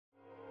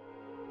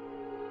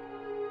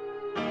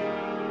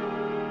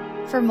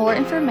For more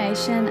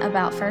information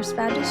about First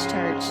Baptist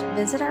Church,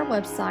 visit our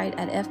website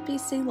at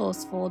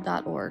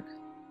fbclouisville.org.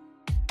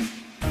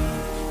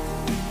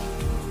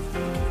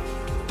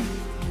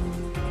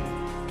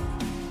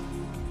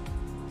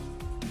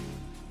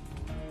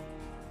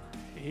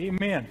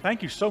 Amen.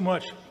 Thank you so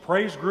much,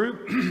 Praise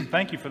Group.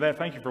 Thank you for that.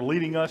 Thank you for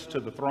leading us to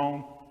the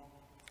throne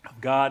of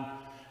God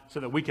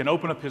so that we can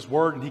open up His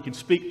Word and He can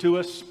speak to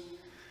us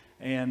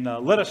and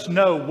let us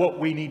know what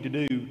we need to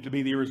do to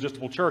be the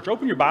irresistible church.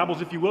 Open your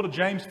Bibles, if you will, to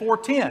James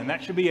 4:10.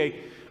 That should be a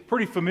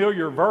pretty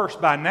familiar verse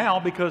by now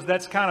because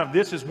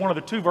this is one of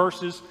the two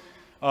verses,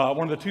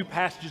 one of the two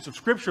passages of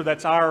Scripture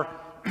that's our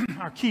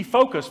key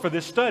focus for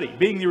this study,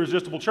 being the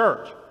irresistible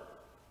church.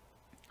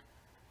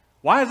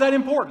 Why is that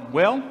important?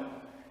 Well,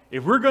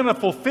 if we're going to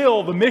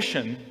fulfill the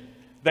mission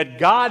that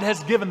God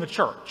has given the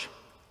church,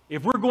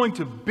 if we're going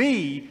to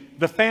be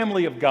the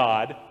family of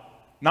God,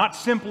 not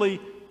simply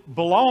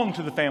belong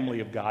to the family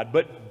of God,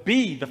 but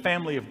be the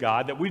family of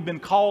God that we've been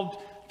called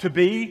to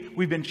be,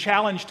 we've been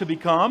challenged to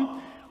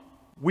become,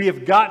 we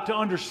have got to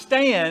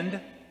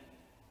understand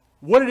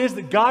what it is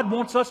that God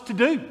wants us to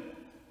do.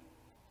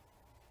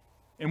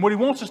 And what He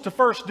wants us to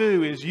first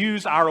do is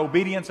use our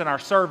obedience and our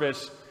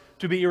service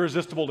to be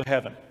irresistible to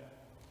heaven.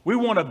 We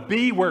want to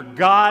be where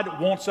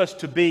God wants us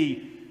to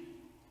be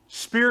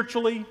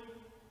spiritually,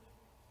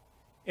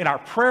 in our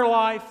prayer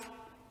life,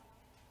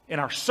 in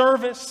our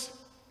service.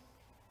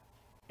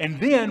 And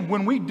then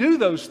when we do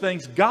those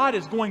things, God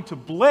is going to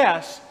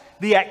bless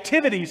the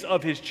activities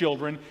of His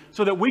children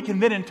so that we can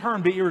then in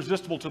turn be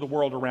irresistible to the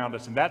world around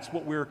us. And that's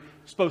what we're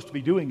supposed to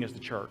be doing as the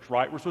church,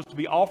 right? We're supposed to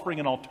be offering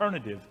an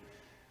alternative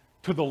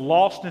to the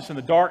lostness and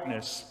the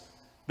darkness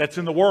that's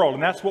in the world.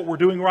 And that's what we're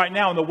doing right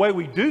now. And the way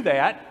we do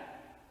that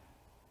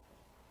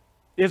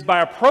is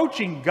by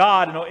approaching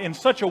God in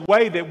such a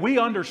way that we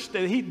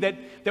understand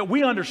that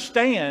we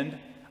understand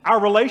our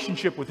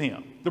relationship with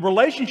Him, the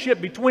relationship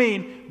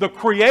between the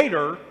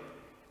Creator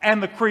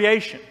and the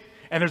creation.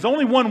 And there's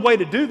only one way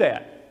to do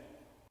that.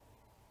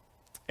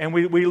 And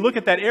we look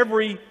at that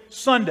every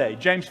Sunday,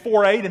 James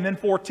 4:8 and then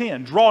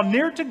 4:10. Draw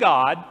near to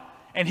God,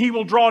 and He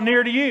will draw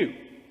near to you.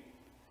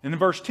 And in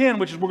verse 10,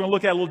 which is we're going to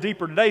look at a little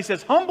deeper today,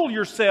 says, humble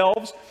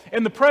yourselves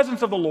in the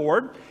presence of the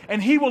Lord,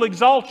 and He will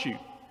exalt you.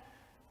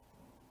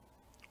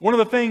 One of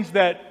the things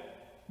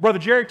that Brother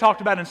Jerry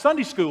talked about in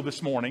Sunday school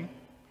this morning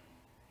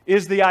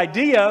is the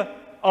idea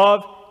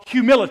of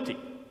humility.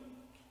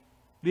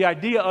 The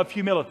idea of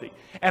humility.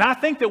 And I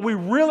think that we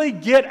really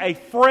get a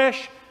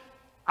fresh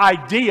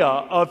idea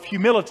of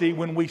humility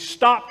when we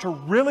stop to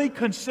really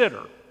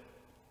consider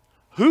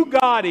who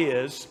God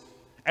is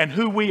and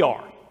who we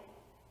are.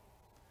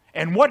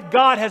 And what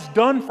God has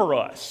done for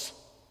us.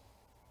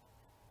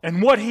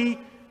 And what He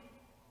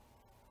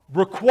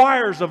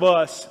requires of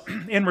us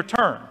in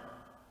return.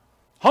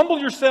 Humble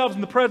yourselves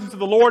in the presence of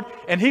the Lord,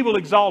 and He will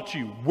exalt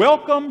you.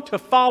 Welcome to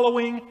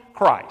following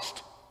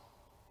Christ.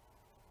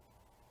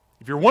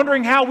 If you're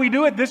wondering how we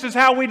do it, this is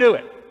how we do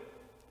it.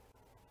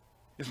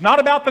 It's not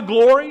about the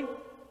glory.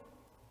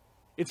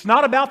 It's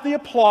not about the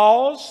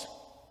applause.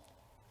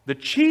 The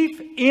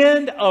chief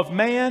end of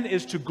man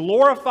is to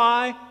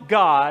glorify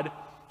God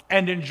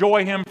and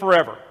enjoy Him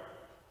forever.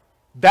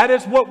 That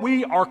is what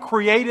we are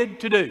created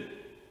to do.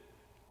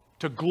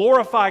 To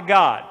glorify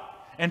God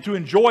and to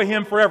enjoy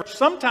Him forever.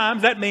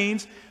 Sometimes that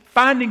means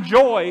finding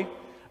joy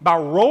by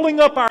rolling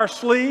up our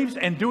sleeves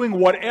and doing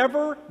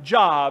whatever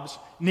jobs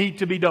need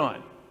to be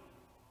done.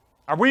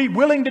 Are we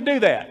willing to do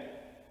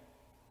that?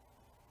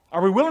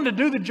 Are we willing to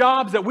do the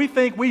jobs that we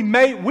think we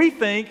may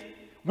be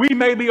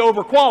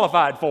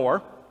overqualified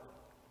for,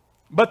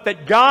 but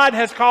that God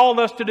has called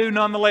us to do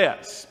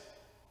nonetheless?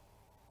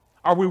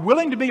 Are we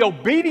willing to be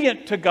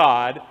obedient to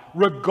God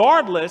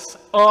regardless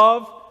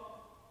of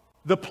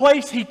the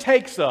place He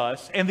takes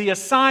us and the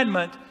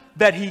assignment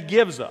that He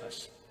gives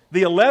us?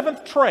 The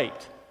 11th trait,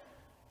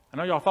 I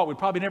know y'all thought we'd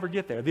probably never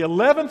get there. The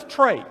 11th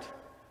trait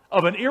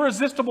of an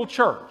irresistible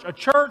church, a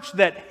church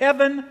that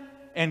heaven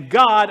and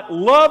God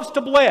loves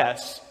to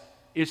bless,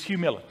 is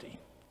humility.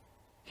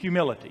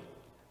 Humility.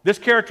 This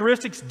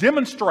characteristic is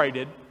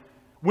demonstrated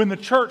when the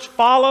church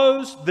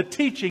follows the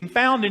teaching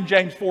found in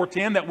James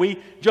 4:10 that we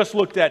just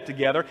looked at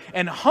together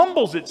and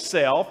humbles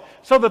itself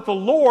so that the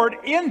Lord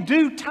in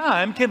due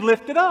time can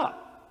lift it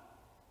up.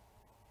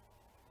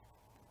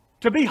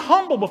 To be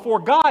humble before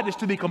God is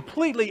to be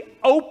completely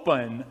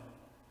open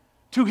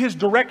to His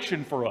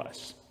direction for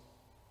us.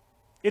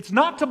 It's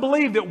not to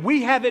believe that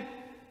we have it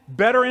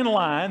better in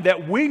line,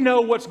 that we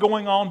know what's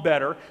going on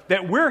better,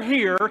 that we're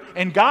here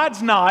and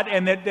God's not,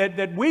 and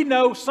that we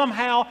know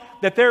somehow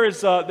that there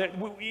is,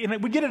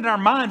 we get it in our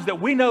minds that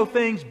we know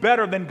things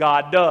better than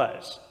God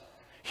does.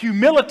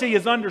 Humility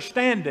is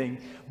understanding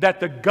that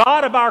the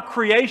God of our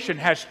creation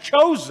has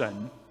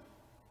chosen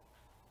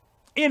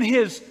in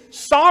His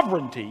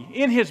sovereignty,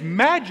 in His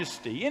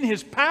majesty, in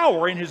His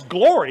power, in His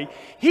glory,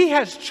 He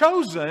has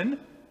chosen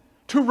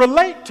to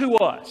relate to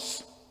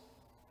us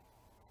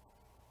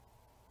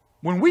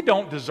when we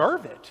don't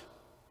deserve it.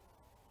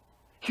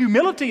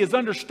 Humility is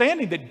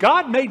understanding that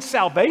God made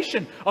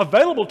salvation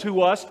available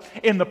to us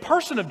in the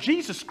person of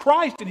Jesus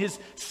Christ and His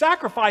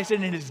sacrifice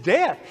and in His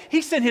death.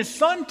 He sent His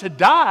Son to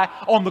die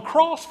on the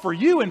cross for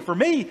you and for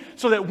me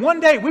so that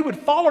one day we would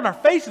fall on our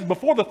faces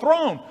before the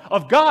throne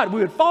of God. We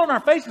would fall on our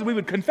faces, we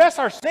would confess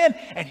our sin,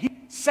 and He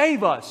would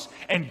save us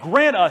and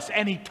grant us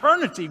an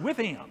eternity with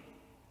Him.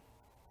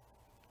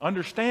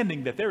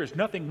 Understanding that there is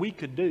nothing we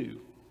could do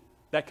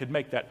that could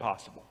make that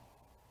possible.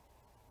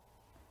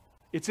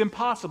 It's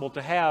impossible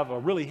to have a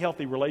really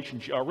healthy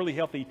relationship, a really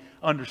healthy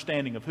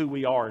understanding of who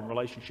we are in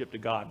relationship to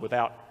God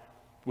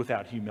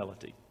without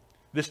humility.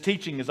 This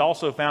teaching is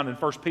also found in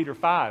 1 Peter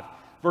 5,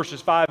 verses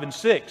 5 and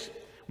 6,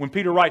 when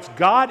Peter writes,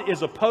 God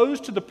is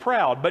opposed to the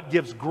proud, but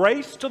gives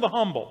grace to the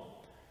humble.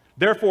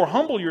 Therefore,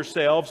 humble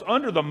yourselves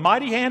under the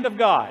mighty hand of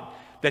God,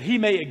 that He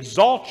may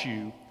exalt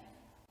you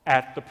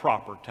at the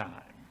proper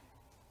time.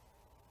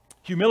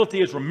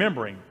 Humility is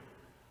remembering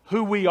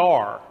who we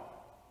are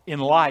in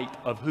light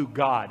of who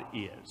God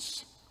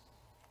is.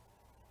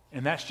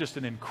 And that's just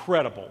an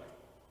incredible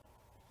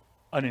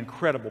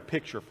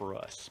picture for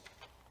us.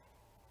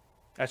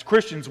 As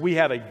Christians, we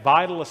have a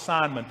vital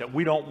assignment that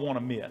we don't want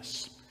to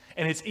miss.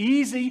 And it's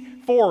easy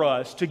for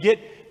us to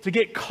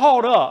get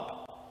caught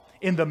up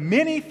in the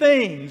many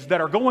things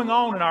that are going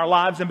on in our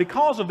lives, and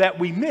because of that,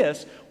 we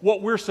miss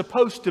what we're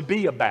supposed to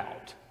be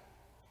about.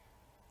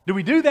 Do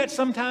we do that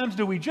sometimes?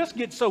 Do we just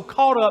get so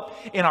caught up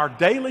in our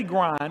daily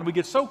grind? We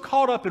get so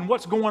caught up in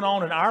what's going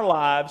on in our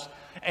lives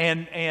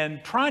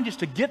and trying just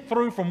to get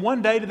through from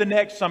one day to the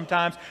next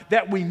sometimes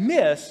that we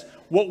miss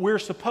what we're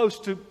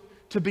supposed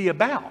to be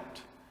about,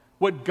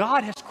 what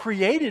God has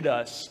created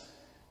us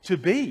to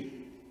be,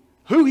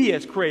 who He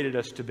has created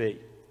us to be.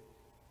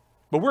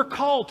 But we're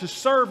called to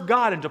serve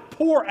God and to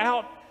pour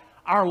out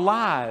our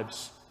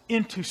lives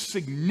into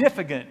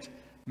significant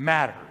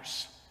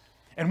matters.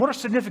 And what are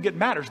significant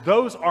matters?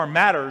 Those are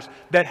matters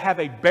that have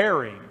a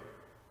bearing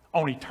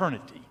on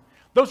eternity.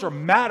 Those are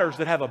matters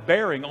that have a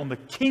bearing on the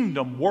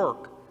kingdom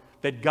work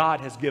that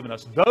God has given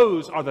us.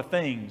 Those are the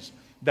things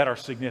that are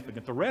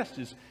significant. The rest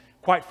is,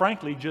 quite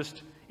frankly,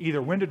 just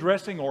either window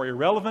dressing or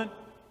irrelevant.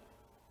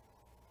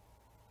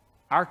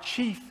 Our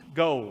chief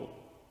goal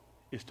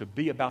is to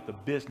be about the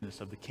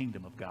business of the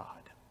kingdom of God.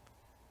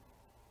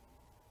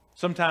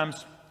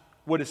 Sometimes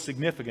what is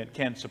significant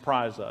can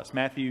surprise us.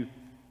 Matthew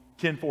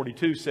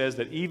 10:42 says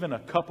that even a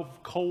cup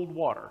of cold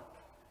water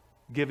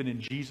given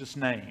in Jesus'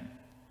 name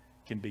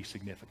can be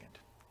significant.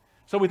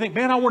 So we think,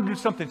 man, I want to do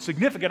something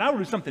significant. I want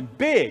to do something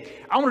big.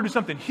 I want to do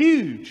something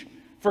huge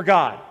for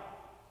God.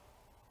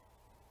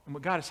 And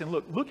what God is saying,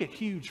 look at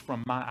huge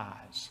from my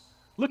eyes.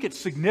 Look at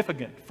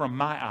significant from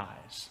my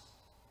eyes.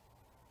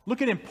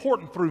 Look at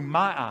important through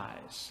my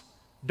eyes.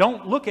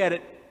 Don't look at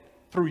it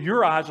through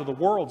your eyes or the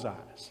world's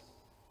eyes.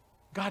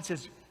 God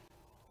says,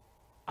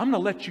 I'm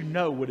going to let you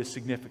know what is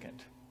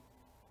significant.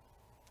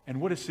 And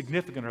what is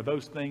significant are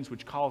those things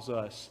which cause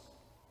us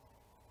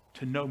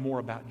to know more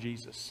about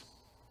Jesus.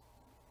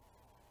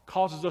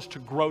 Causes us to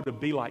grow to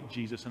be like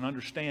Jesus and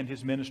understand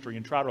His ministry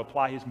and try to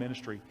apply His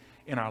ministry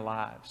in our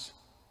lives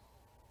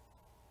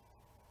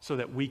so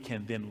that we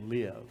can then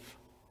live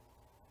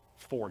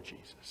for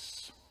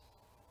Jesus.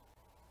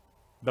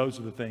 Those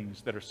are the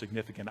things that are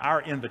significant.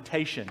 Our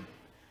invitation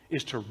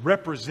is to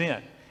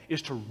represent,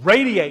 is to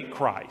radiate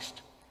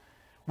Christ.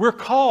 We're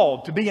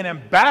called to be an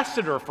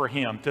ambassador for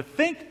Him, to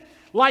think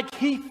like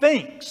He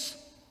thinks,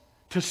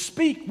 to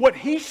speak what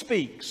He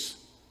speaks.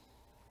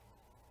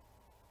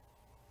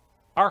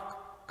 Our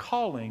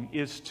calling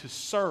is to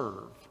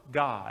serve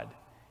God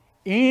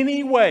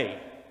any way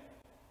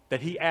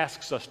that He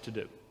asks us to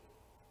do.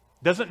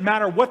 Doesn't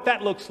matter what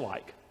that looks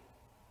like.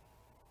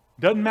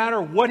 Doesn't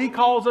matter what He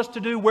calls us to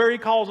do, where He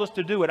calls us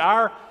to do it.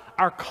 Our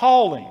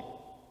calling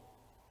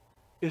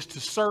is to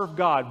serve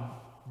God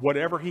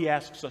whatever He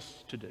asks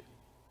us to do.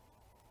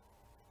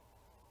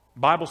 The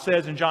Bible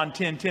says in John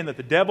 10:10 that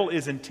the devil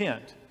is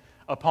intent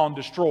upon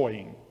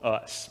destroying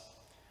us.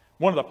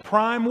 One of the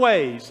prime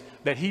ways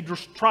that he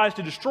tries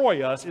to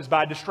destroy us is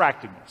by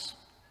distracting us.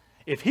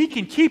 If he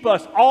can keep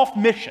us off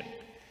mission,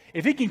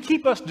 if he can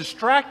keep us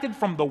distracted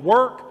from the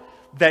work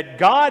that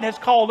God has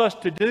called us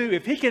to do,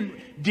 if he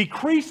can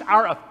decrease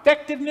our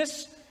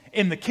effectiveness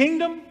in the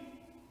kingdom,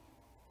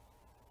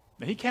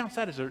 then he counts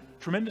that as a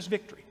tremendous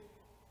victory.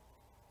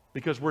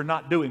 Because we're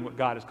not doing what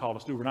God has called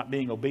us to do. We're not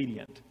being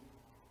obedient.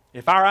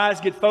 If our eyes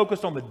get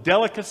focused on the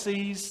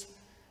delicacies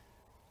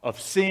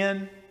of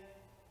sin,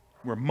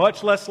 we're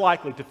much less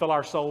likely to fill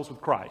our souls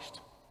with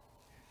Christ,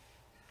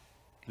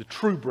 the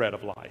true bread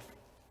of life.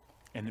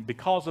 And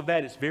because of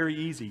that, it's very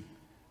easy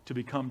to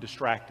become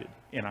distracted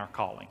in our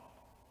calling.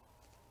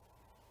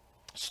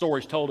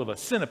 Stories told of a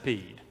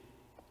centipede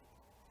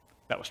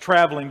that was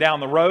traveling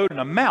down the road, and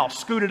a mouse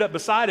scooted up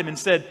beside him and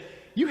said,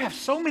 "You have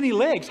so many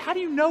legs. How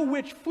do you know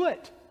which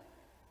foot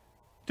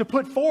to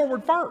put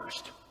forward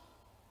first?"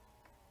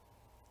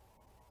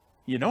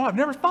 "You know, I've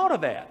never thought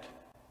of that."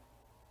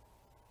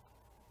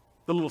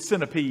 The little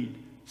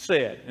centipede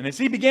said. And as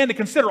he began to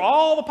consider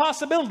all the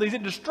possibilities,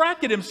 it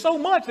distracted him so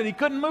much that he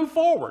couldn't move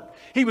forward.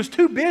 He was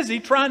too busy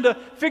trying to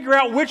figure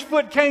out which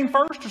foot came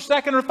first or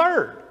second or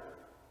third.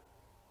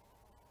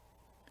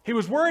 He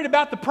was worried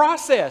about the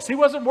process. He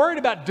wasn't worried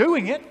about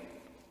doing it.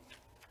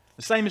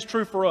 The same is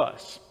true for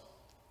us.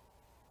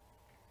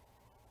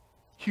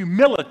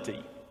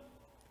 Humility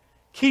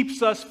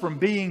keeps us from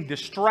being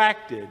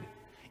distracted.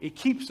 It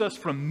keeps us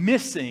from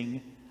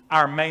missing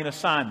our main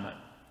assignment.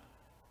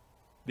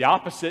 The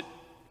opposite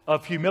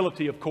of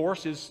humility, of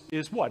course,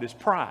 is what? Is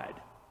pride.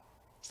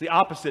 It's the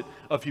opposite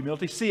of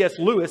humility. C.S.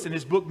 Lewis, in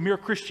his book Mere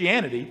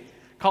Christianity,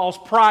 calls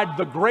pride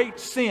the great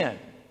sin.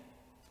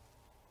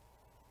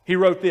 He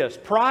wrote this: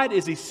 pride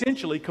is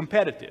essentially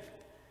competitive.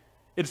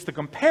 It's the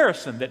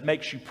comparison that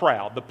makes you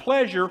proud, the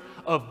pleasure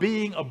of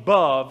being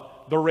above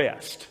the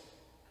rest.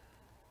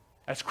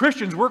 As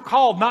Christians, we're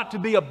called not to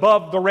be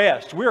above the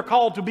rest. We're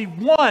called to be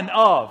one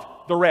of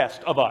the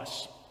rest of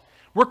us.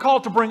 We're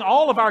called to bring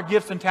all of our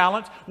gifts and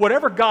talents,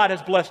 whatever God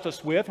has blessed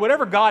us with,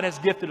 whatever God has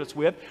gifted us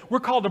with, we're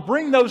called to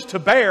bring those to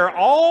bear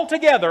all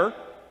together,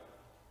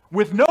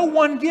 with no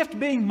one gift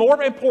being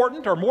more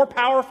important or more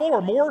powerful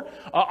or more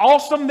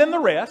awesome than the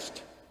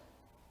rest.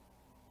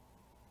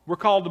 We're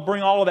called to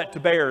bring all of that to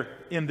bear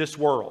in this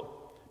world.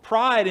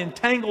 Pride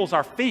entangles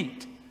our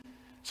feet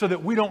so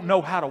that we don't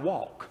know how to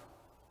walk.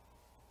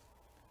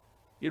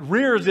 It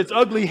rears its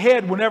ugly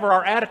head whenever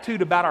our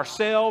attitude about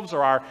ourselves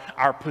or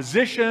our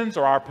positions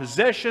or our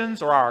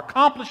possessions or our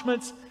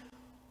accomplishments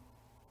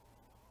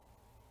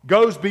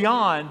goes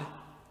beyond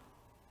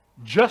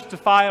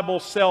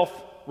justifiable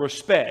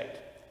self-respect.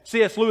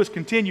 C.S. Lewis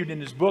continued in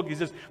his book, he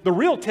says, the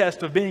real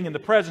test of being in the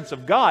presence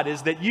of God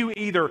is that you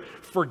either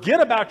forget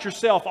about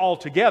yourself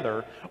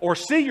altogether or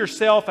see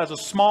yourself as a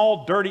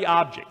small, dirty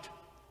object.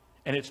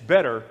 And it's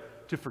better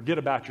to forget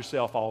about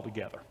yourself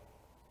altogether.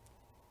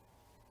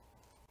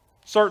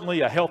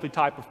 Certainly a healthy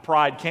type of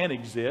pride can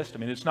exist. I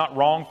mean, it's not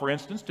wrong, for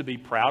instance, to be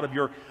proud of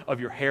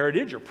your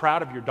heritage or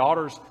proud of your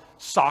daughter's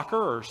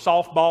soccer or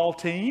softball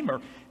team.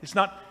 There's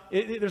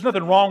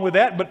nothing wrong with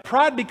that. But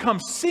pride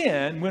becomes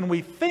sin when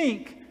we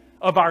think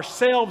of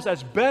ourselves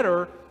as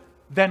better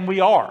than we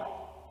are.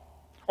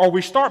 Or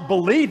we start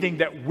believing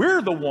that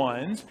we're the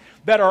ones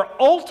that are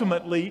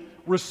ultimately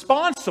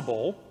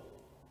responsible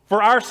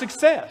for our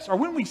success. Or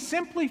when we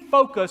simply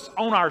focus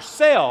on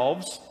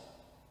ourselves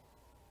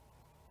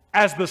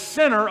as the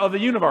center of the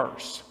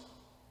universe.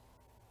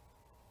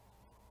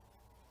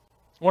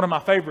 One of my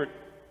favorite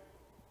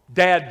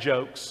dad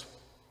jokes,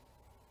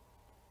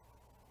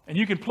 and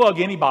you can plug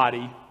anybody,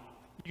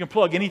 you can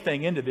plug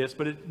anything into this,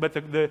 but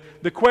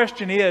the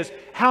question is,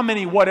 how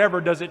many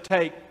whatever does it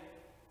take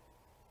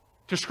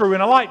to screw in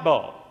a light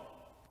bulb?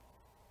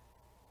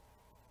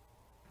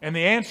 And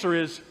the answer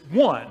is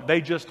one.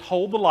 They just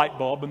hold the light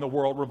bulb and the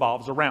world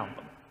revolves around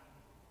them.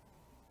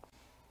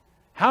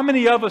 How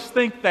many of us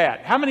think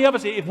that? How many of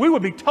us, if we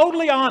would be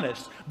totally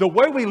honest, the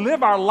way we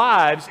live our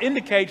lives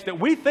indicates that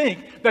we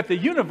think that the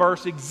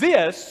universe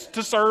exists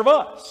to serve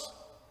us.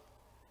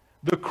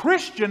 The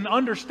Christian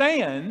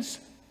understands,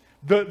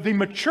 the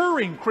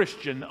maturing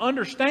Christian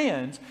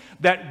understands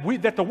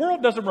that the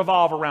world doesn't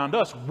revolve around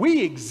us.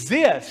 We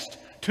exist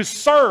to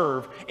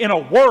serve in a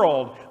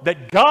world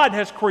that God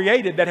has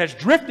created, that has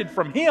drifted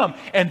from Him,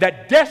 and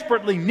that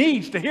desperately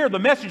needs to hear the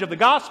message of the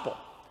gospel.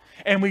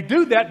 And we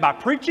do that by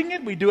preaching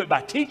it, we do it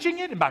by teaching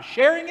it, and by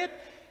sharing it,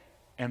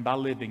 and by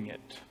living it.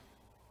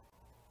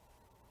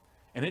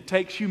 And it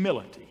takes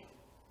humility.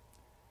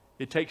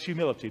 It takes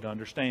humility to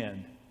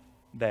understand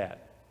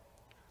that.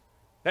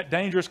 That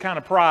dangerous kind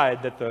of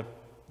pride,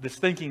 this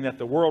thinking that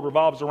the world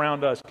revolves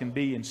around us, can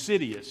be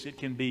insidious, it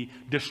can be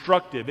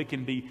destructive, it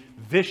can be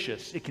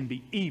vicious, it can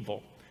be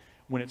evil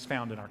when it's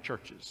found in our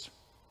churches.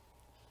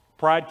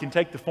 Pride can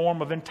take the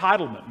form of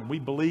entitlement, and we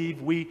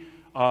believe we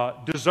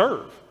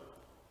deserve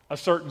a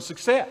certain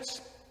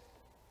success.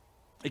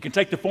 It can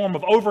take the form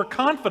of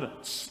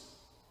overconfidence.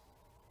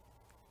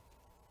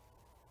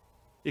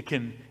 It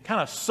can kind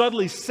of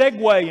subtly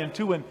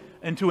segue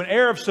into an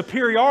air of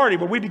superiority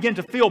where we begin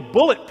to feel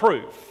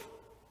bulletproof.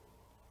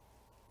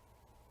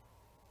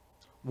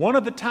 One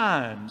of the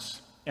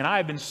times, and I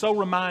have been so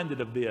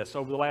reminded of this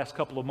over the last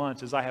couple of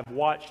months as I have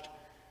watched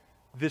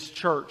this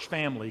church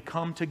family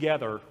come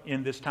together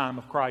in this time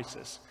of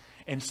crisis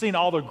and seen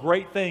all the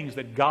great things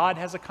that God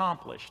has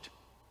accomplished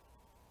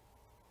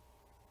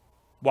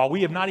while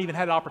we have not even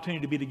had an opportunity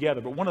to be together.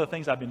 But one of the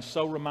things I've been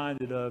so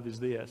reminded of is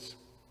this: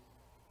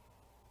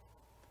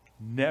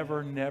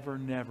 never, never,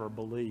 never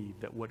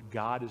believe that what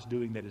God is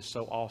doing that is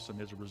so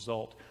awesome is a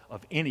result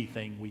of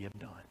anything we have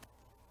done.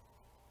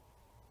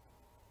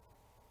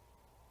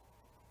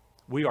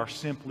 We are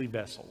simply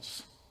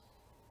vessels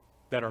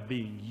that are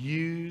being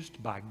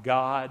used by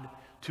God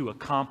to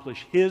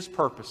accomplish His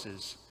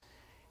purposes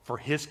for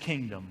His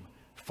kingdom,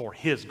 for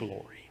His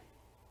glory.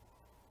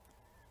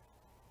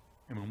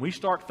 And when we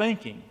start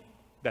thinking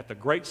that the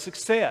great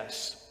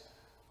success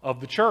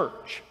of the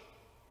church,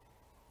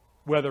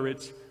 whether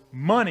it's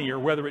money or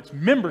whether it's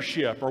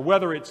membership or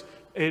whether it's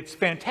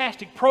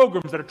fantastic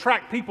programs that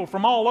attract people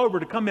from all over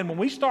to come in, when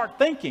we start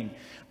thinking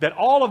that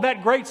all of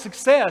that great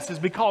success is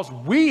because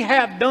we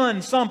have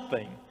done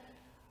something,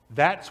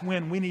 that's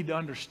when we need to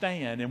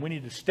understand and we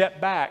need to step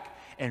back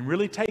and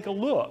really take a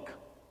look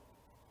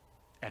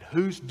at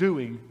who's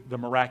doing the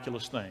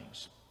miraculous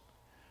things.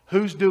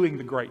 Who's doing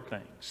the great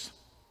things?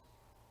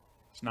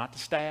 It's not the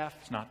staff,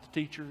 it's not the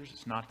teachers,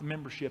 it's not the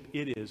membership.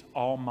 It is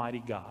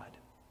Almighty God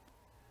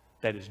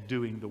that is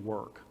doing the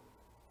work,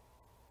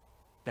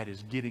 that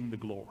is getting the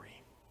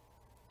glory.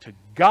 To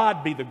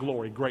God be the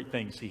glory, great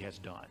things He has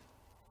done.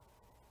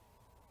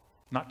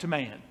 Not to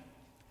man.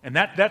 And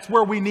that's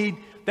where we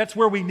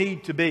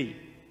need to be.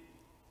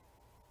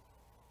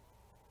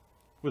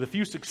 With a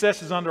few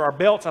successes under our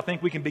belts, I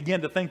think we can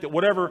begin to think that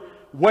whatever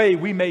way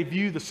we may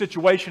view the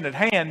situation at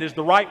hand is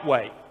the right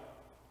way,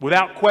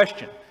 without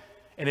question.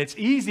 And it's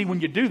easy when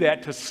you do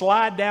that to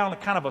slide down a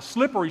kind of a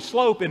slippery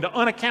slope into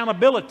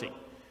unaccountability,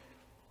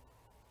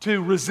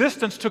 to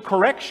resistance to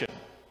correction.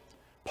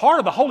 Part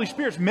of the Holy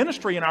Spirit's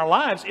ministry in our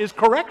lives is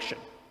correction,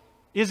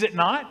 is it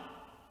not?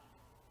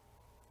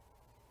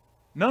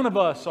 None of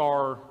us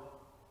are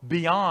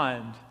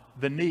beyond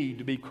the need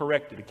to be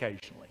corrected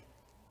occasionally.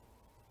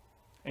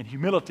 And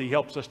humility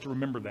helps us to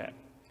remember that.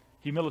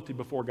 Humility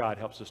before God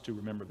helps us to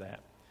remember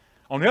that.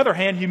 On the other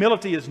hand,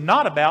 humility is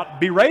not about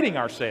berating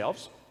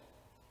ourselves.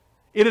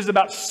 It is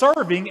about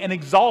serving and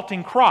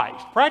exalting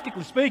Christ.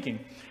 Practically speaking,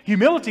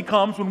 humility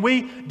comes when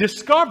we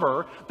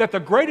discover that the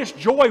greatest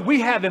joy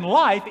we have in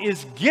life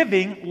is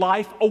giving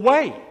life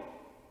away.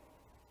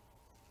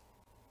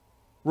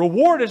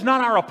 Reward is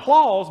not our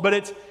applause, but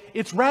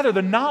it's rather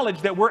the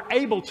knowledge that we're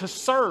able to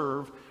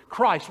serve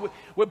Christ.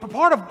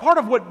 Part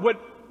of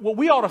what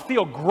we ought to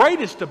feel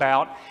greatest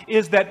about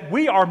is that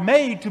we are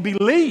made to be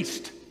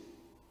least.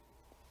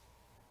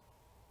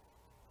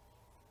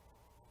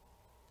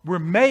 We're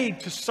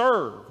made to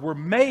serve. We're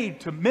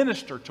made to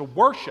minister, to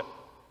worship.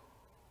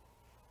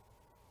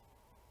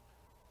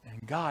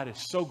 And God is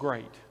so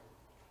great.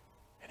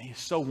 And He is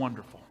so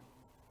wonderful.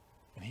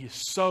 And He is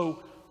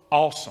so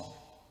awesome.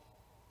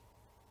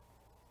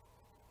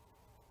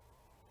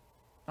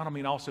 I don't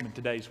mean awesome in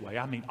today's way.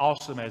 I mean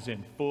awesome as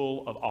in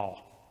full of awe.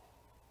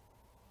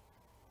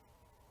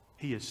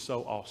 He is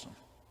so awesome.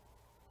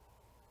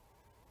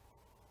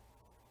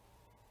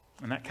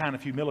 And that kind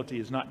of humility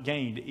is not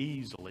gained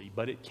easily,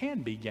 but it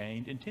can be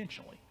gained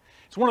intentionally.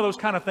 It's one of those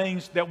kind of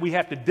things that we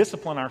have to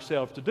discipline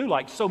ourselves to do.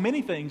 Like so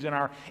many things in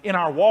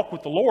our walk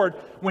with the Lord,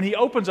 when He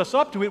opens us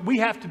up to it, we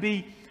have to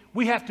be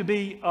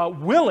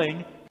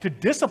willing to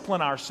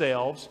discipline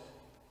ourselves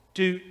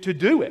to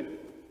do it.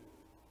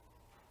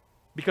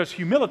 Because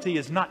humility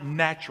is not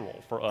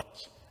natural for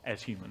us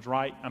as humans,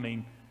 right? I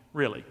mean,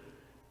 really.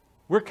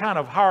 We're kind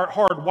of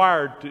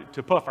hardwired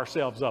to puff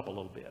ourselves up a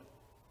little bit.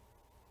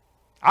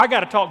 I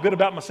got to talk good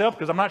about myself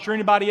because I'm not sure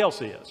anybody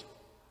else is.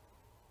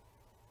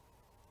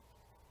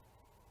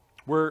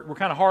 We're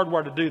kind of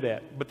hardwired to do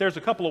that. But there's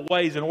a couple of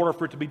ways in order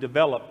for it to be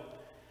developed.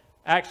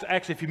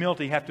 Acts of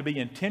humility have to be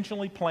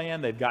intentionally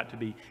planned. They've got to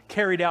be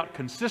carried out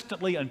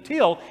consistently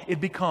until it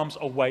becomes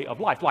a way of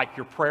life. Like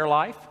your prayer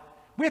life.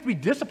 We have to be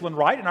disciplined,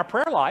 right, in our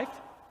prayer life.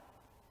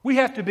 We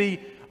have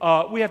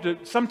to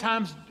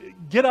sometimes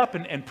get up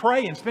and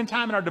pray and spend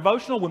time in our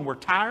devotional when we're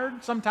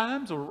tired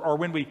sometimes or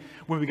when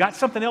we got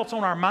something else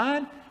on our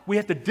mind. We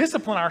have to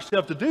discipline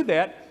ourselves to do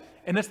that,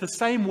 and it's the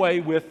same way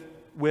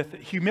with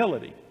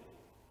humility.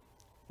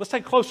 Let's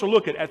take a closer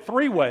look at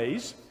three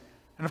ways,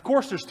 and of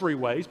course there's three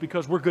ways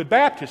because we're good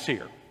Baptists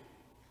here.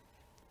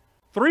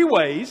 Three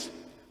ways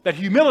that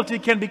humility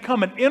can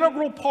become an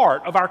integral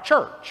part of our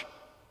church.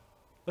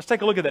 Let's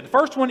take a look at that. The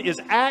first one is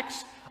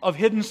acts of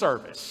hidden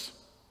service.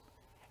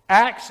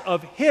 Acts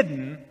of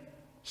hidden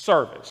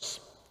service.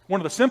 One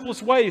of the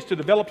simplest ways to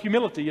develop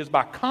humility is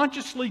by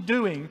consciously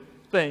doing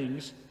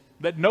things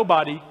that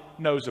nobody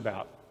knows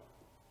about.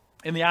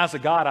 In the eyes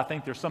of God, I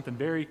think there's something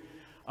very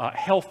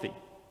healthy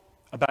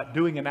about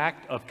doing an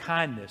act of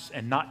kindness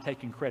and not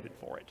taking credit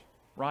for it,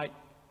 right?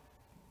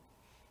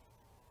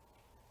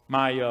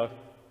 My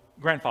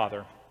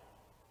grandfather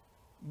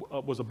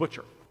was a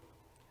butcher,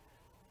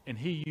 and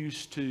he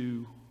used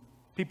to,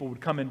 people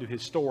would come into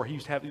his store. He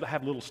used to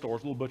have little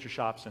stores, little butcher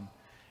shops,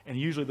 and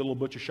usually the little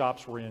butcher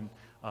shops were in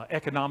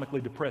economically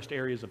depressed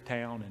areas of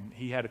town, and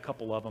he had a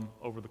couple of them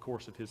over the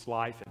course of his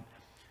life, and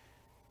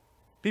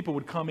people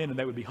would come in and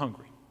they would be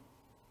hungry.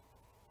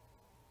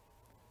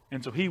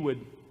 And so he would,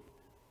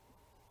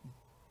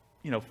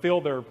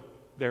 fill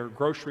their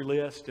grocery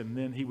list, and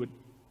then he would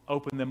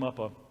open them up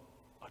a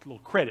little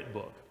credit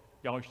book.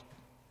 Y'all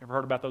ever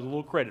heard about those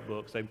little credit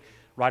books? They'd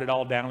write it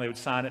all down, and they would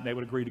sign it, and they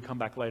would agree to come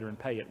back later and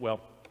pay it.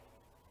 Well,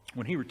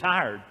 when he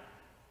retired,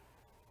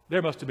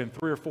 there must have been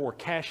 3 or 4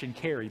 cash and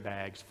carry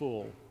bags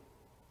full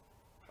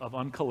of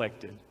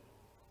uncollected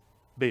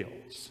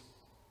bills.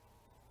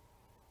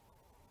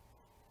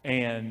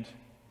 And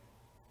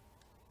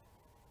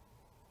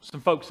some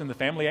folks in the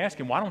family asked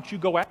him, why don't you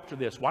go after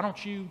this? Why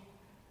don't you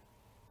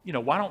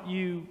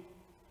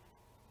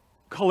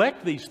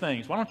collect these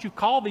things? Why don't you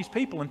call these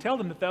people and tell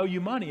them that they owe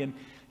you money? And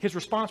his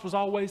response was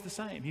always the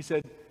same. He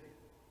said,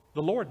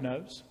 the Lord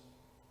knows.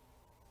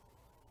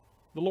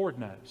 The Lord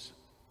knows.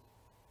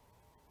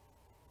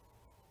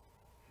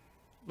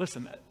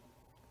 Listen,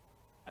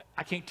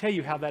 I can't tell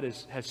you how that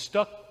has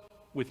stuck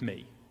with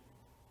me.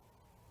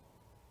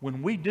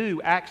 When we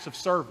do acts of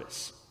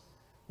service,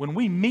 when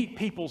we meet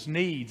people's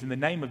needs in the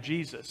name of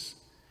Jesus,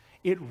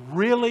 it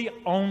really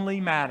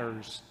only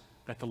matters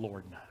that the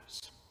Lord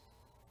knows.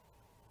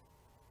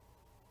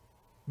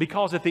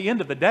 Because at the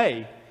end of the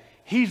day,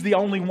 He's the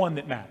only one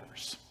that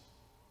matters.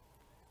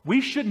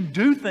 We shouldn't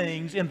do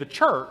things in the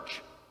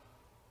church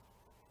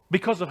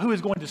because of who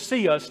is going to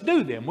see us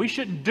do them. We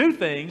shouldn't do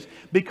things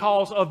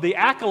because of the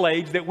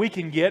accolades that we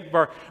can get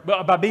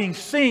by being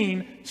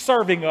seen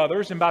serving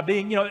others and by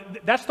being,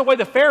 that's the way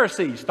the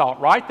Pharisees thought,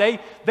 right?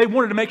 They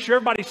wanted to make sure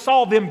everybody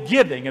saw them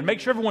giving and make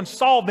sure everyone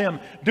saw them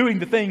doing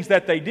the things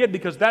that they did,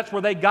 because that's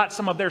where they got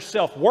some of their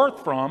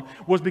self-worth from,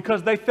 was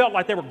because they felt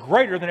like they were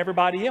greater than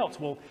everybody else.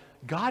 Well,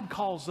 God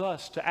calls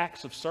us to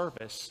acts of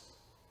service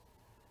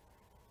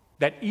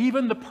that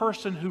even the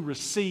person who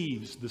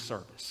receives the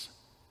service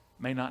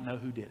may not know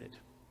who did it.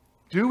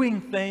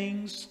 Doing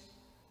things,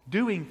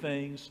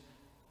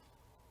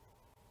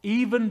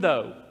 even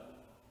though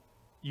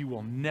you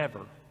will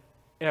never,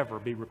 ever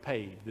be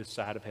repaid this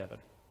side of heaven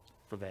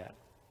for that.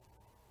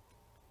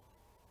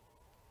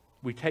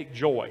 We take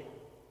joy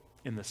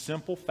in the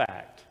simple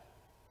fact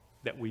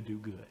that we do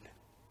good.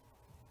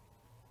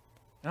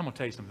 And I'm going to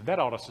tell you something, that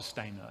ought to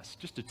sustain us,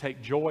 just to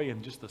take joy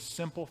in just the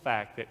simple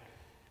fact that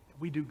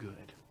we do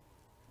good.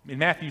 In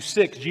Matthew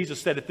 6,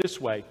 Jesus said it this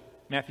way,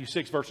 Matthew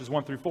 6, verses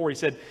 1 through 4, He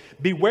said,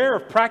 "Beware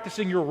of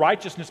practicing your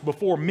righteousness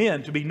before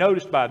men to be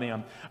noticed by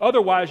them.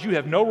 Otherwise you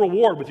have no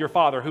reward with your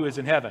Father who is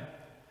in heaven.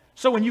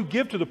 So when you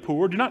give to the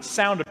poor, do not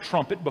sound a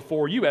trumpet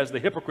before you, as the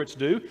hypocrites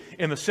do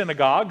in the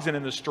synagogues and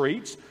in the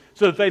streets,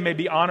 so that they may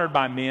be honored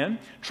by men.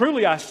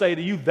 Truly I say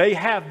to you, they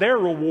have their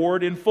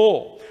reward in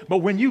full. But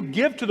when you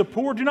give to the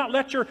poor, do not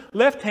let your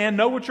left hand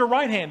know what your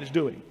right hand is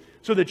doing,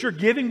 so that your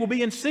giving will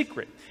be in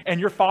secret.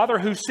 And your Father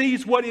who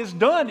sees what is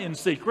done in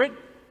secret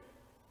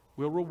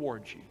will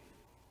reward you."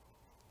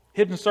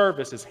 Hidden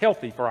service is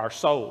healthy for our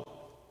soul.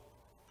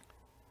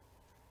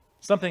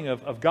 Something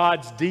of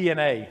God's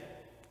DNA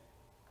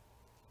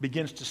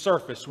begins to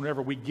surface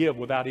whenever we give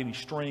without any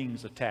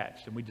strings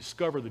attached, and we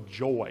discover the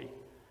joy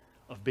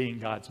of being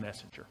God's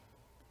messenger.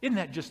 Isn't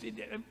that just...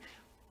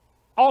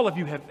 all of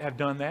you have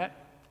done that.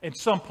 At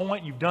some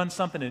point you've done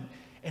something,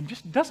 and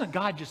just doesn't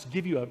God just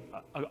give you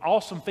an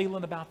awesome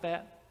feeling about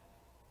that?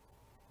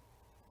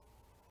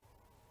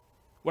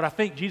 What I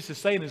think Jesus is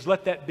saying is,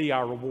 let that be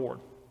our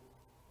reward.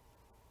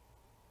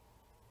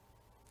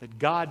 That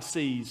God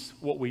sees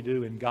what we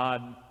do and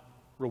God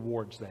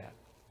rewards that.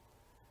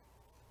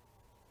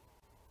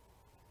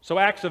 So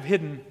acts of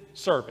hidden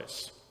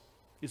service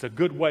is a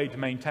good way to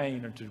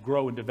maintain and to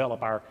grow and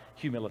develop our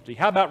humility.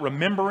 How about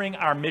remembering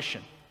our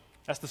mission?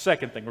 That's the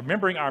second thing,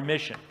 remembering our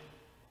mission.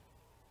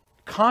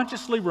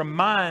 Consciously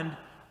remind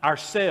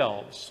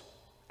ourselves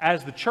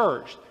as the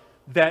church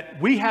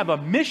that we have a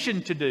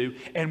mission to do,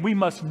 and we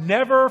must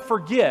never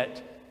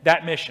forget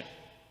that mission.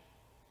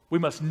 We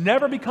must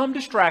never become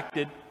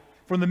distracted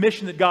from the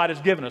mission that God has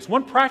given us.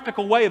 One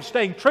practical way of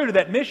staying true to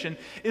that mission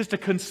is to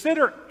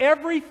consider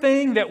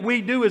everything that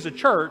we do as a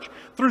church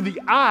through the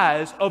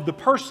eyes of the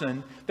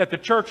person that the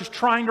church is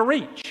trying to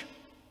reach.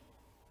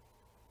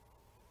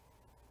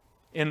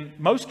 In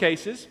most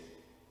cases,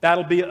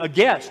 that'll be a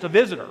guest, a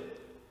visitor.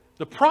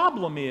 The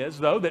problem is,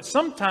 though, that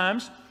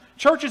sometimes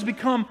churches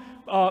become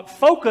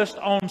focused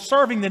on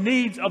serving the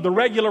needs of the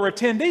regular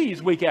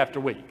attendees week after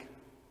week.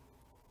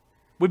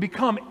 We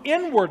become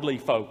inwardly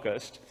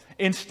focused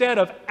instead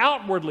of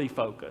outwardly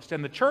focused.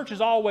 And the church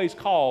is always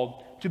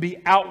called to be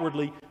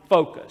outwardly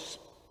focused.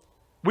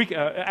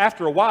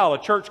 After a while,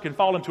 a church can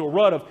fall into a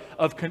rut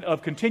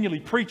of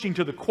continually preaching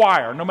to the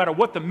choir, no matter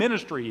what the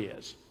ministry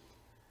is.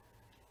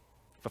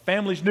 If a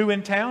family's new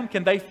in town,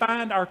 can they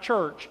find our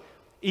church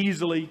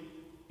easily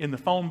in the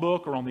phone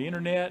book or on the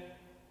internet?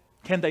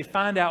 Can they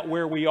find out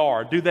where we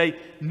are? Do they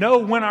know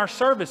when our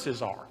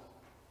services are?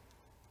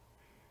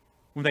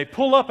 When they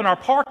pull up in our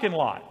parking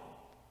lot,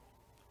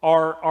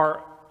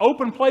 are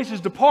open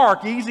places to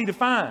park easy to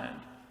find?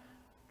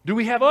 Do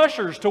we have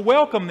ushers to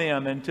welcome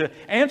them and to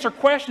answer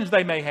questions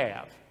they may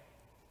have?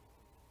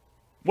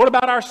 What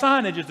about our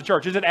signage as the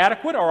church? Is it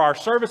adequate? Are our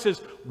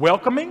services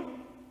welcoming?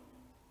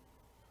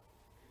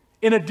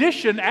 In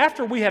addition,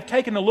 after we have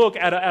taken a look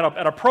at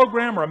a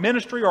program or a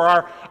ministry or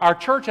our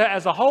church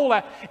as a whole,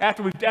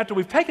 after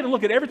we've taken a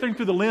look at everything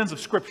through the lens of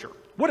Scripture,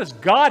 what does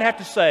God have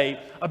to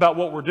say about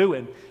what we're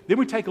doing? Then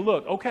we take a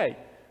look, okay,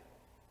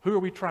 who are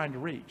we trying to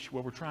reach?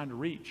 Well, we're trying to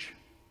reach,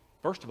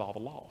 first of all, the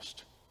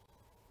lost.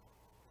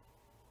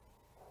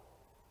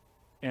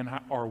 And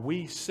are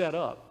we set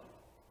up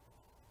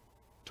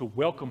to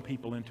welcome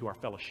people into our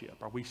fellowship?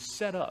 Are we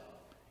set up?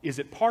 Is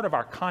it part of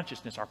our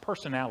consciousness, our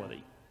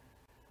personality,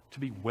 to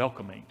be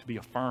welcoming, to be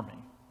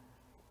affirming,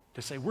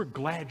 to say, we're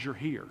glad you're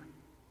here.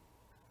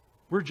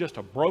 We're just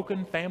a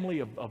broken family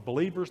of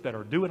believers that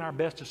are doing our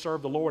best to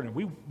serve the Lord, and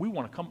we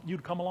want you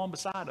to come along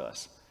beside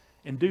us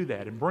and do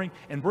that, and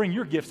bring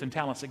your gifts and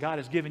talents that God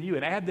has given you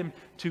and add them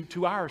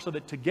to ours, so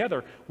that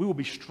together we will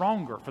be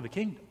stronger for the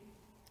kingdom.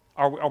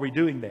 Are we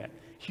doing that?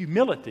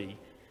 Humility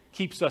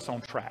keeps us on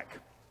track.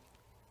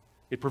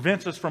 It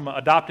prevents us from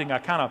adopting a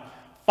kind of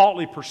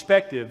faulty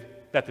perspective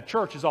that the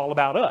church is all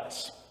about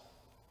us.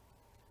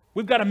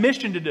 We've got a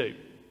mission to do.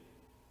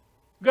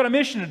 We've got a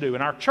mission to do,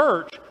 and our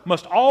church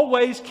must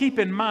always keep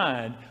in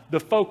mind the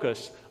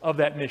focus of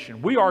that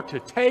mission. We are to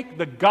take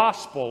the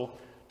gospel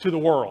to the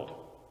world.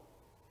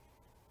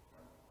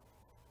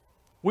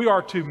 We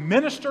are to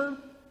minister,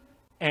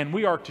 and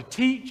we are to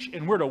teach,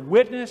 and we're to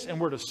witness, and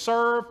we're to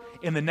serve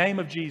in the name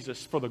of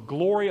Jesus for the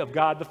glory of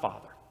God the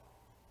Father.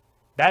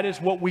 That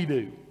is what we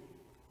do.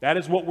 That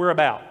is what we're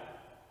about.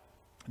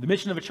 The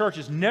mission of a church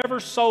is never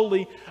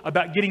solely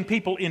about getting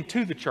people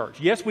into the church.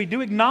 Yes, we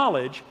do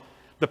acknowledge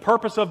the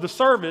purpose of the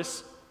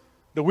service,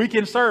 the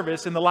weekend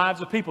service in the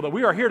lives of people, that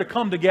we are here to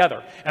come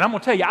together. And I'm going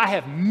to tell you, I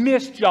have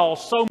missed y'all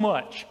so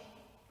much.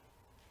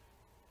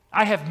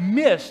 I have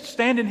missed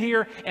standing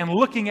here and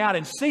looking out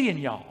and seeing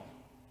y'all.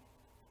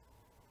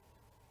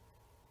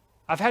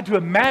 I've had to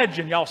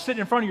imagine y'all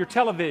sitting in front of your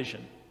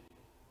television,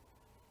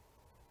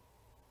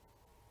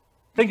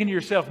 thinking to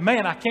yourself,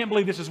 man, I can't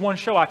believe this is one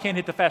show I can't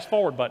hit the fast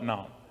forward button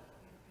on.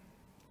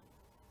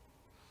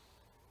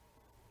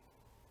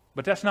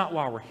 But that's not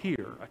why we're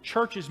here. A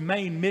church's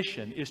main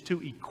mission is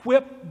to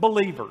equip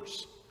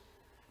believers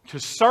to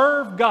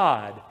serve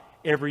God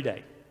every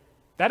day.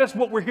 That is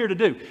what we're here to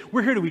do.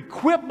 We're here to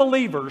equip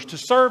believers to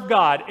serve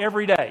God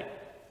every day.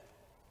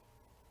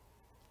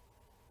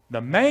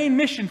 The main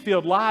mission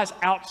field lies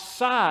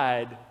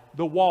outside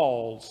the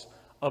walls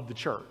of the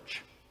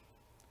church.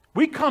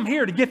 We come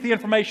here to get the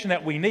information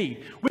that we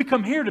need. We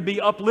come here to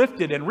be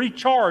uplifted and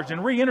recharged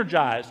and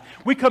re-energized.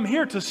 We come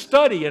here to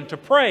study and to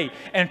pray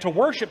and to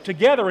worship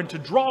together and to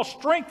draw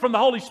strength from the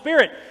Holy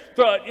Spirit,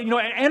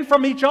 and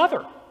from each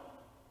other.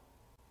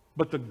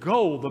 But the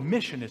goal, the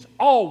mission is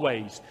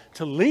always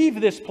to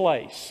leave this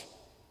place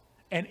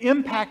and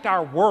impact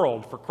our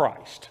world for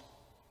Christ,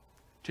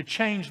 to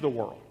change the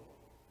world.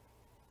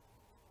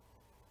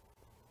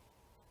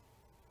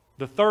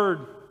 The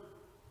third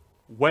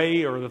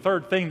way, or the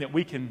third thing that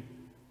we can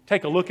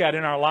take a look at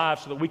in our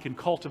lives so that we can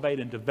cultivate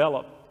and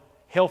develop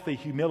healthy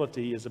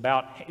humility is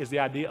the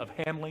idea of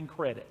handling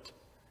credit.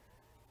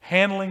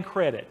 Handling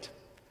credit.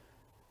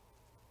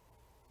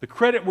 The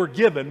credit we're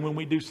given when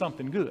we do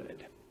something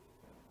good.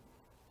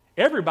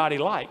 Everybody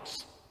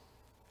likes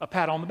a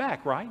pat on the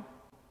back, right?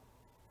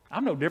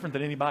 I'm no different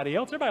than anybody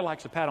else. Everybody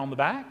likes a pat on the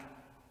back.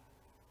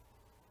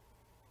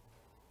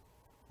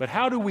 But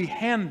how do we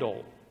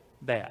handle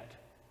that?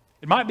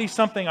 It might be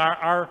something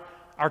our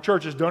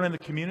church has done in the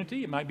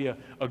community. It might be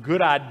a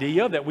good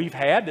idea that we've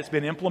had that's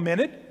been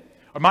implemented.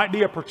 Or it might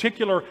be a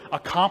particular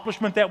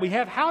accomplishment that we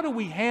have. How do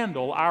we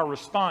handle our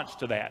response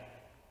to that?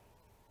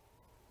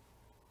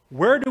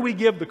 Where do we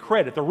give the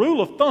credit? The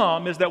rule of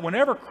thumb is that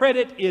whenever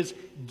credit is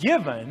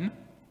given,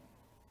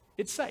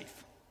 it's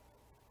safe.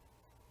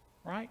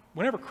 Right?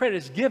 Whenever credit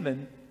is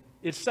given,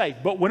 it's safe.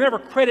 But whenever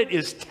credit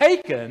is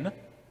taken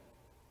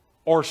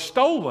or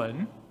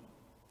stolen,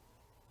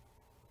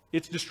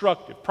 it's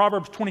destructive.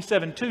 Proverbs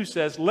 27:2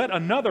 says, "Let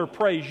another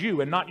praise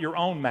you and not your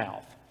own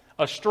mouth,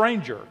 a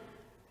stranger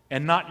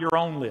and not your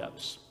own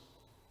lips."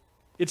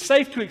 It's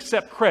safe to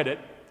accept credit,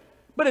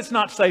 but it's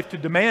not safe to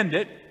demand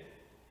it.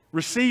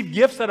 Receive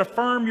gifts that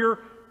affirm your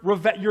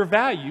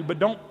value, but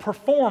don't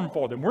perform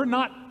for them. We're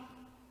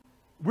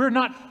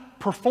not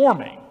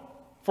performing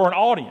for an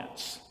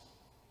audience.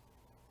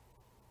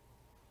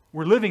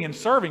 We're living and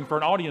serving for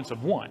an audience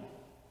of one.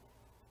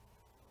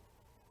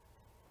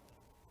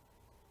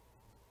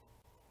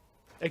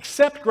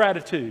 Accept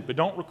gratitude, but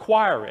don't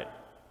require it.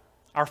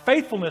 Our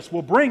faithfulness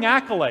will bring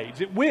accolades.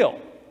 It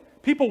will.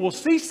 People will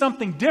see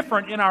something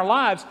different in our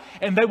lives,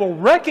 and they will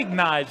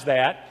recognize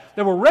that.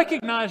 They will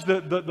recognize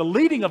the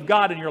leading of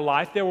God in your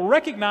life. They will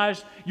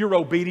recognize your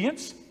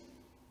obedience,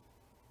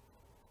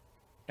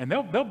 and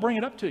they'll bring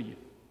it up to you.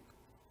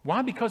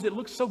 Why? Because it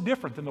looks so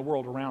different than the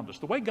world around us.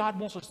 The way God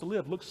wants us to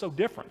live looks so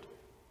different.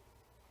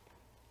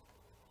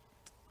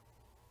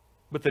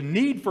 But the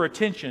need for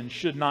attention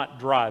should not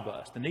drive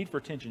us. The need for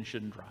attention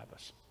shouldn't drive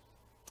us.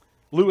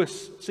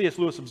 C.S.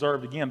 Lewis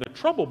observed again, the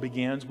trouble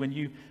begins when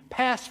you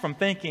pass from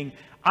thinking,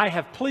 I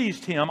have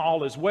pleased him,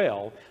 all is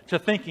well, to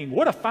thinking,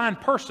 what a fine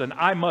person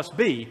I must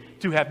be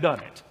to have done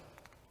it.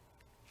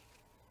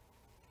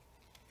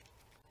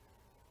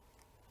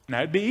 Now,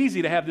 it'd be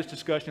easy to have this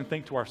discussion and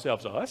think to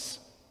ourselves, us?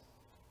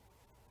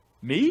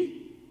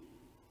 Me?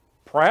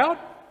 Proud?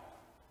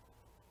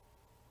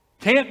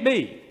 Can't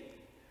be.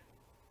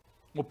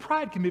 Well,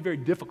 pride can be very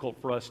difficult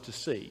for us to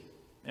see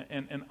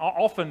and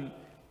often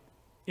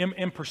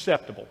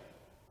imperceptible,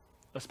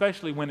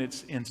 especially when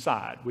it's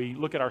inside. We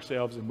look at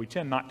ourselves and we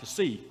tend not to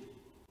see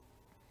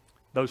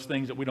those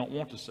things that we don't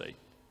want to see.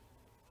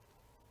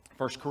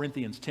 1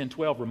 Corinthians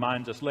 10:12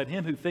 reminds us, let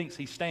him who thinks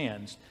he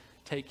stands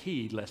take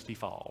heed lest he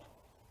fall.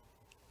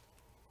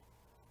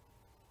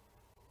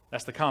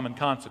 That's the common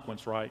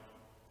consequence, right?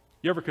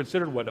 You ever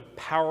considered what a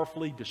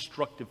powerfully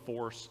destructive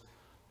force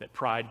that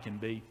pride can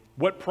be?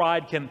 What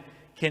pride can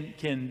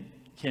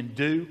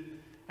do?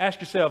 Ask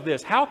yourself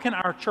this: how can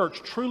our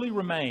church truly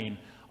remain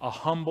a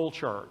humble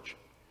church?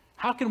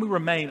 How can we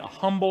remain a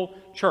humble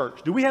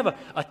church? Do we have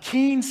a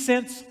keen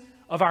sense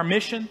of our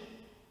mission?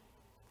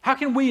 How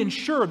can we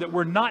ensure that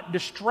we're not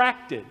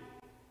distracted?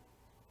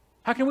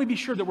 How can we be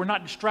sure that we're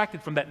not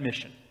distracted from that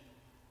mission?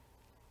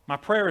 My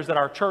prayer is that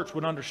our church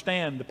would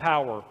understand the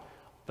power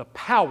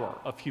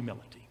of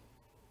humility.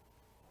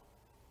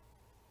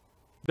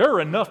 There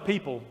are enough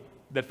people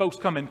that folks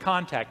come in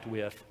contact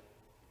with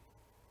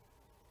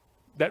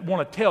that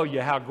want to tell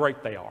you how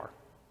great they are.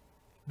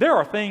 There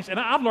are things, and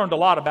I've learned a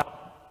lot about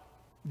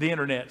the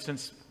internet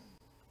since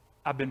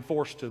I've been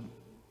forced to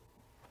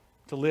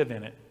live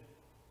in it.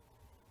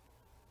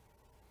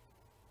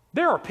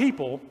 There are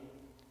people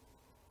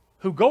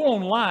who go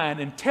online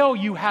and tell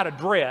you how to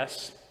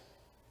dress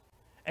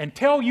and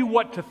tell you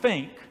what to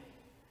think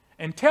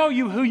and tell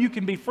you who you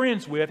can be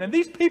friends with, and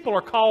these people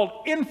are called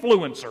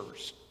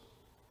influencers.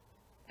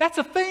 That's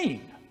a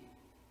thing.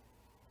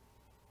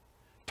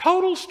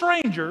 Total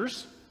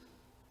strangers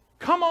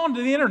come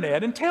onto the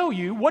internet and tell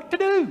you what to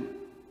do.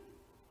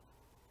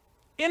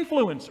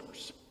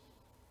 Influencers.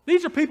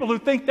 These are people who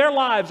think their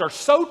lives are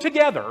so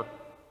together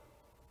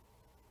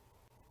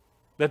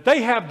that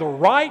they have the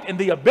right and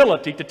the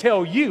ability to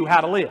tell you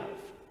how to live.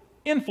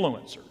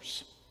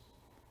 Influencers.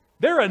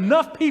 There are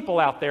enough people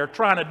out there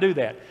trying to do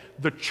that.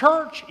 The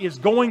church is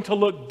going to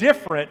look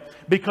different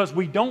because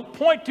we don't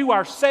point to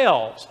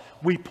ourselves.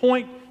 We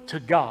point to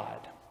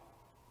God.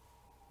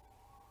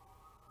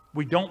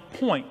 We don't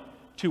point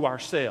to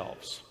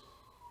ourselves.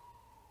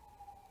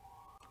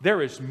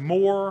 There is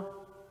no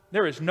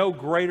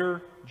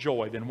greater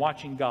joy than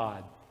watching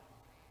God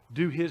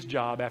do His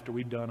job after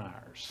we've done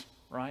ours,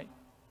 right?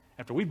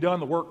 After we've done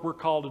the work we're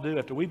called to do,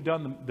 after we've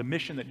done the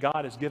mission that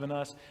God has given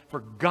us, for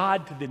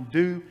God to then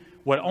do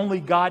what only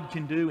God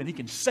can do, and He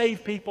can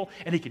save people,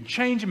 and He can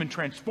change them and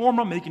transform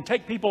them, and He can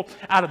take people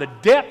out of the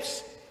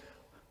depths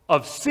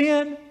of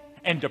sin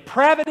and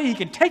depravity. He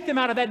can take them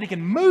out of that, and He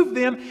can move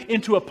them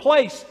into a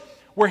place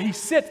where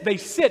they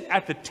sit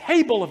at the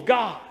table of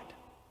God.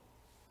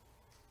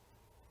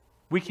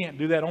 We can't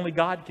do that. Only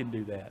God can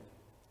do that.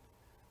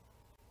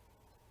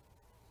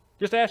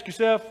 Just ask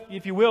yourself,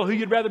 if you will, who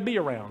you'd rather be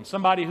around.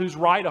 Somebody who's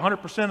right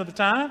 100% of the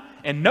time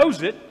and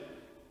knows it,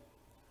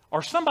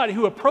 or somebody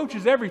who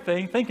approaches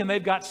everything thinking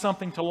they've got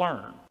something to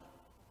learn.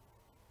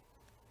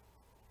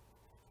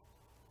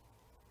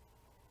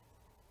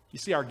 You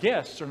see, our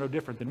guests are no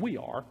different than we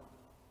are.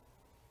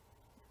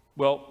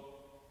 Well,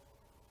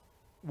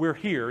 we're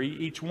here,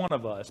 each one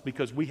of us,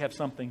 because we have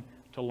something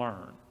to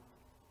learn.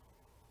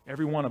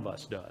 Every one of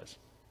us does.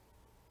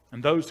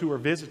 And those who are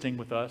visiting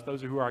with us,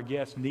 those who are our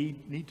guests,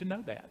 need to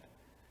know that.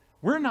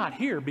 We're not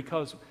here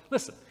because,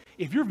 listen,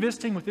 if you're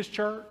visiting with this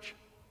church,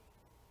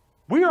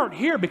 we aren't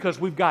here because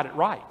we've got it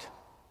right.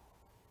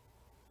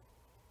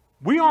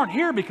 We aren't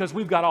here because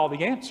we've got all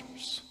the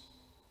answers.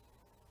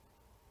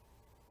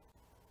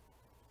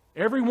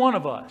 Every one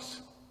of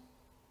us,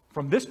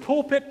 from this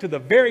pulpit to the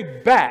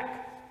very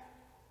back,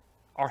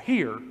 are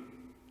here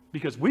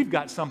because we've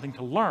got something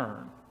to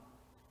learn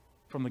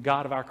from the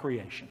God of our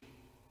creation.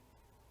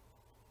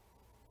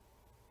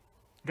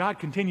 God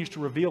continues to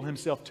reveal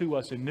Himself to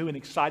us in new and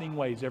exciting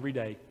ways every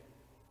day.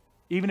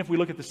 Even if we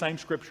look at the same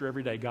scripture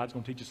every day, God's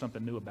going to teach us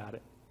something new about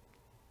it.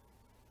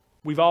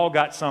 We've all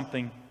got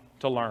something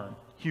to learn.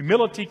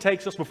 Humility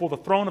takes us before the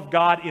throne of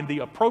God in the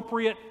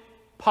appropriate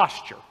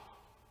posture.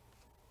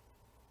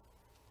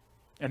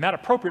 And that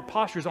appropriate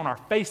posture is on our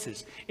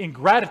faces in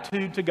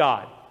gratitude to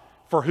God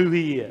for who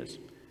He is.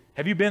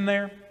 Have you been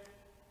there?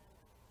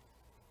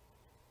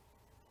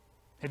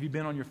 Have you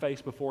been on your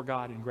face before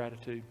God in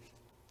gratitude?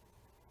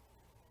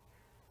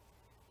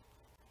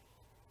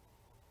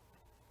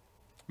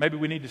 Maybe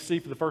we need to see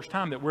for the first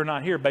time that we're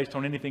not here based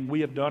on anything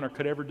we have done or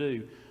could ever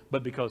do,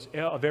 but because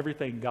of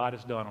everything God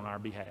has done on our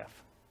behalf.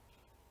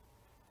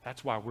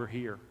 That's why we're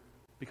here,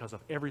 because of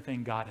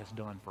everything God has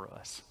done for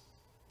us.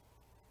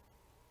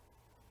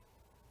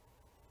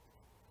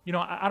 You know,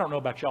 I don't know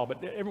about y'all,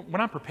 but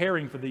when I'm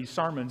preparing for these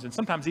sermons, and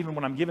sometimes even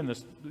when I'm giving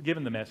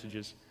the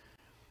messages,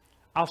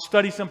 I'll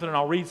study something and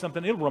I'll read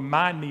something. It'll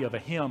remind me of a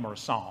hymn or a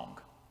song.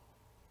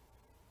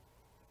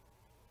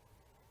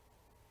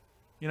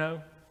 You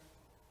know,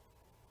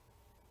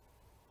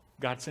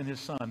 God sent His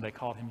Son. They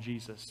called Him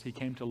Jesus. He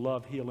came to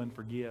love, heal, and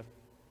forgive.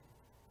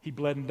 He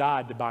bled and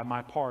died to buy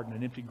my pardon.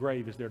 An empty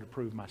grave is there to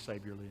prove my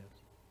Savior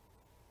lives.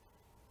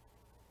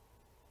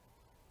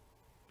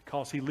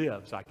 Because He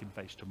lives, I can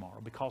face tomorrow.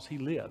 Because He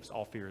lives,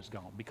 all fear is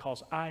gone.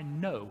 Because I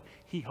know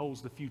He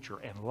holds the future,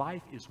 and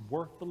life is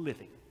worth the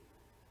living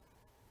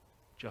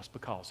just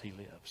because He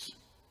lives.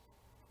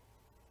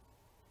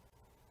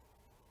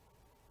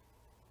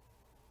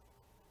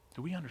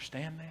 Do we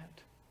understand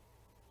that?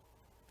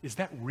 Is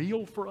that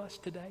real for us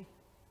today?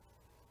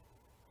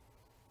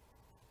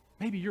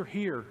 Maybe you're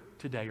here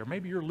today, or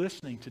maybe you're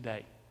listening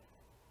today,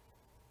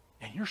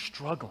 and you're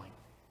struggling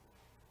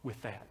with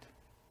that.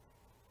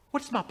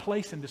 What's my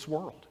place in this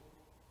world?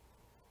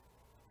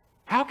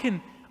 How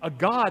can a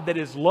God that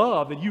is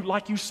love, that you,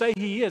 like you say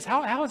He is,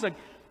 how is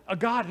a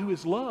God who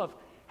is love,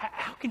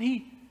 how can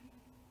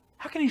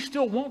He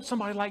still want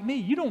somebody like me?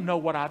 You don't know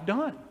what I've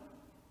done.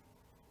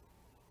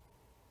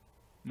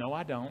 No,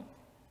 I don't.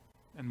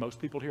 And most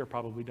people here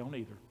probably don't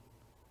either.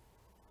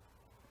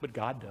 But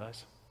God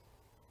does.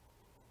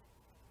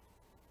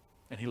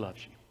 And He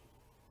loves you.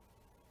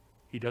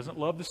 He doesn't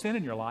love the sin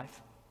in your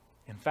life.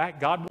 In fact,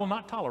 God will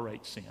not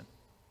tolerate sin.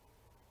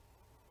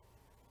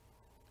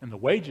 And the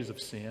wages of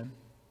sin,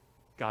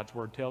 God's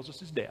Word tells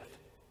us, is death.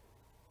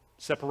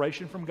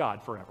 Separation from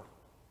God forever.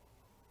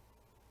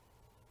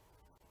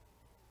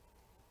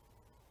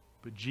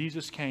 But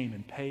Jesus came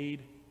and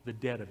paid the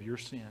debt of your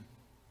sin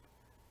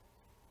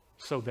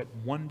so that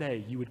one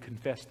day you would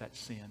confess that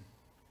sin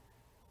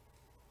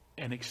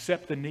and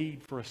accept the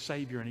need for a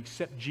Savior and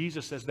accept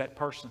Jesus as that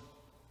person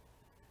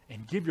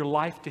and give your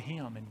life to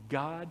Him, and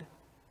God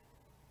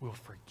will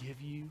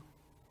forgive you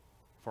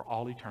for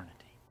all eternity.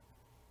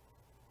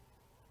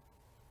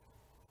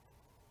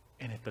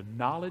 And if the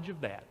knowledge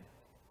of that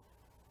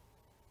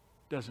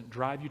doesn't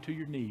drive you to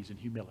your knees in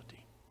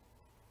humility,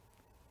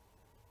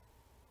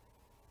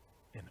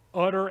 in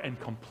utter and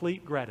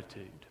complete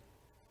gratitude,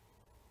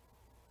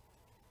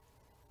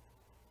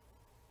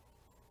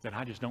 then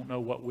I just don't know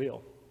what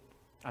will.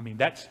 I mean,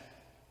 it's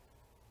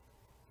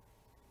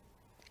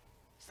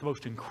the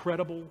most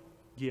incredible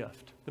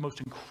gift, the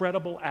most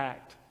incredible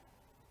act.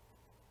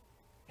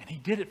 And He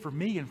did it for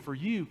me and for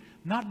you,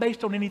 not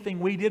based on anything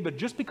we did, but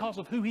just because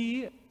of who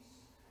He is.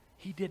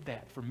 He did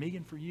that for me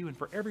and for you and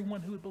for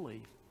everyone who would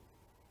believe.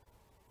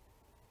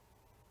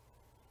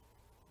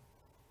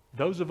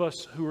 Those of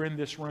us who are in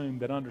this room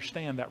that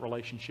understand that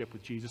relationship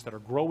with Jesus, that are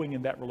growing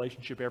in that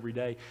relationship every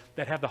day,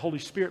 that have the Holy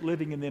Spirit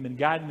living in them and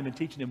guiding them and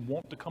teaching them,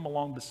 want to come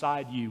along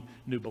beside you,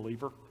 new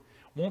believer.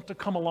 Want to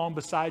come along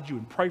beside you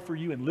and pray for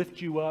you and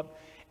lift you up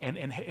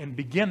and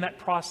begin that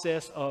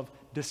process of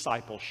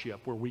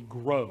discipleship where we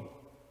grow.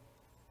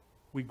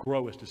 We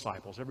grow as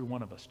disciples. Every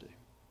one of us do.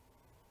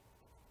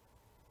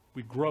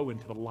 We grow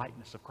into the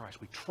likeness of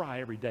Christ. We try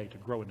every day to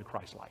grow into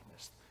Christ's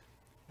likeness.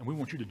 And we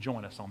want you to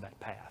join us on that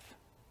path.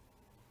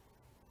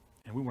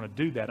 And we want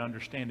to do that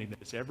understanding that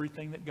it's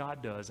everything that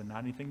God does and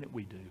not anything that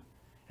we do.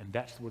 And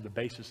that's where the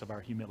basis of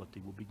our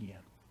humility will begin,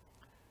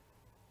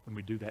 when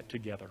we do that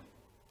together.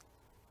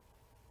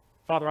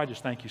 Father, I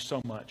just thank you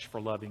so much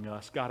for loving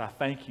us. God, I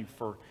thank you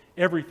for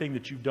everything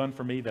that you've done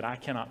for me that I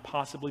cannot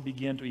possibly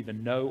begin to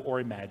even know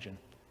or imagine.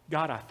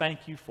 God, I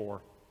thank you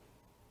for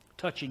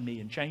touching me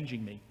and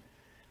changing me.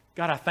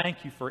 God, I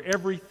thank you for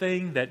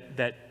everything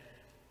that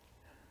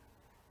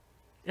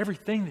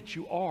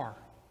you are.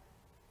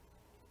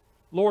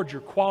 Lord,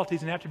 your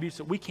qualities and attributes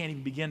that we can't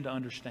even begin to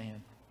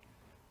understand.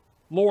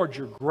 Lord,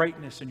 your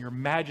greatness and your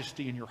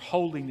majesty and your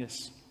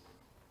holiness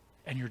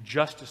and your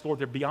justice, Lord,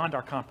 they're beyond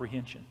our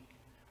comprehension.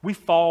 We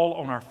fall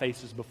on our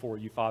faces before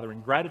you, Father, in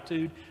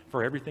gratitude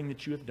for everything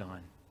that you have done.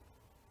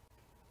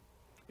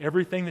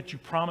 Everything that you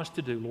promised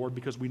to do, Lord,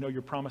 because we know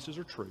your promises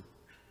are true.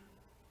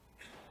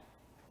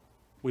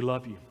 We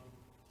love you.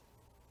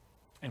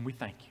 And we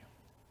thank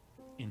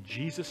you. In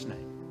Jesus'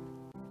 name.